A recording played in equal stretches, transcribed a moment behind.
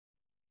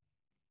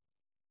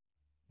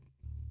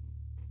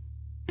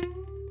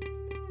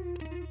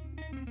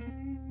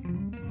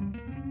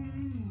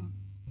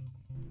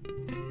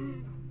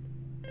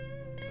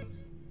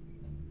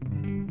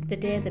the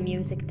day the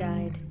music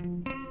died.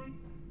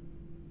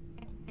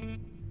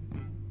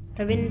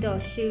 Her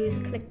indoor shoes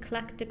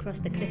click-clacked across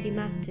the clippy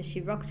mat as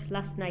she rocked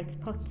last night's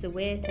pots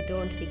away to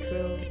Don't Be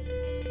Cruel.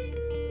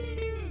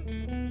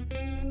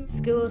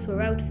 Schools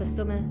were out for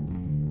summer,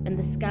 and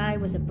the sky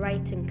was a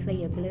bright and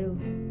clear blue.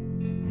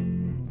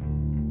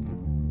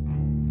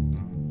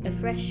 A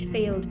fresh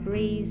field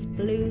breeze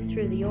blew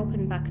through the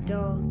open back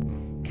door,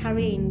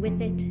 carrying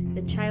with it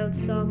the child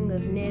song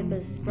of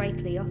neighbours'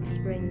 sprightly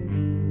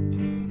offspring.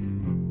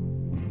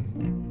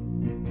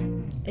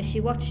 As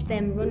she watched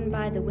them run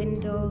by the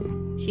window,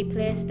 she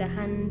placed a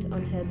hand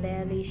on her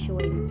barely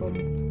showing bump.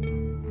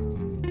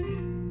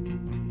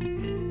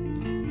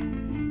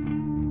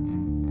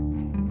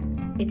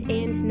 It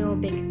ain't no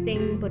big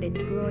thing, but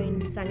it's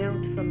growing, sang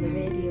out from the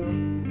radio.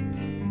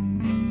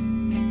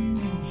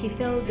 She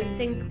filled the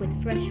sink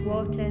with fresh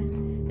water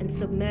and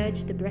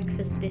submerged the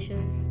breakfast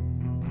dishes.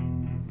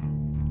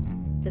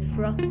 The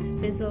froth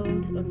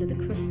fizzled under the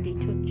crusty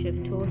touch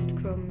of toast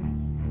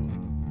crumbs.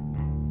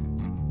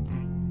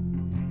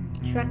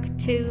 Track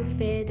 2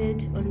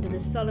 faded under the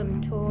solemn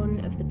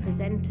tone of the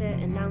presenter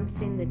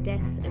announcing the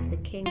death of the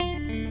king.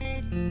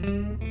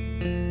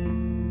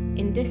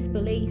 In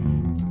disbelief,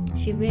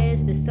 she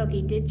raised a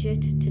soggy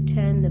digit to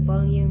turn the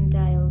volume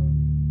dial.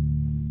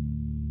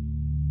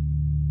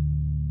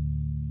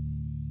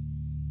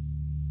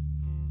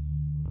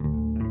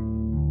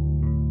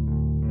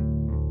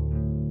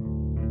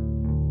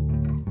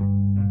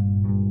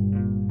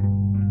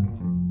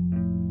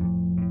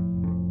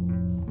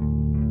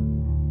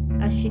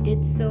 As she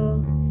did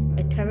so,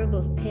 a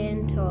terrible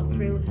pain tore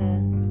through her.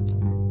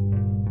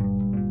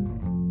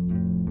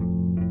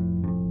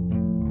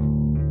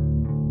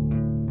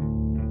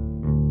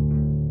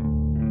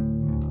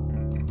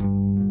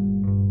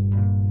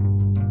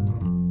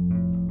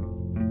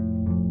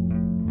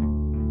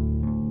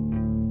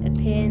 A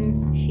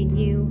pain she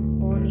knew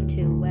only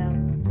too well.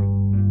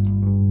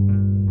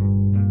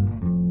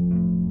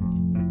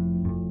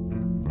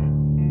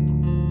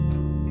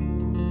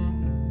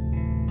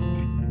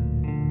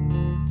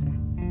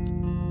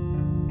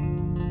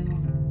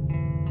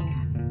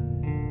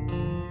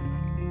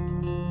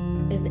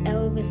 As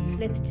Elvis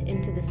slipped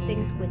into the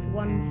sink with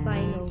one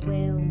final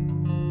wail,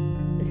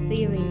 the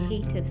searing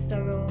heat of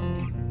sorrow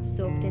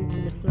soaked into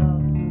the floor.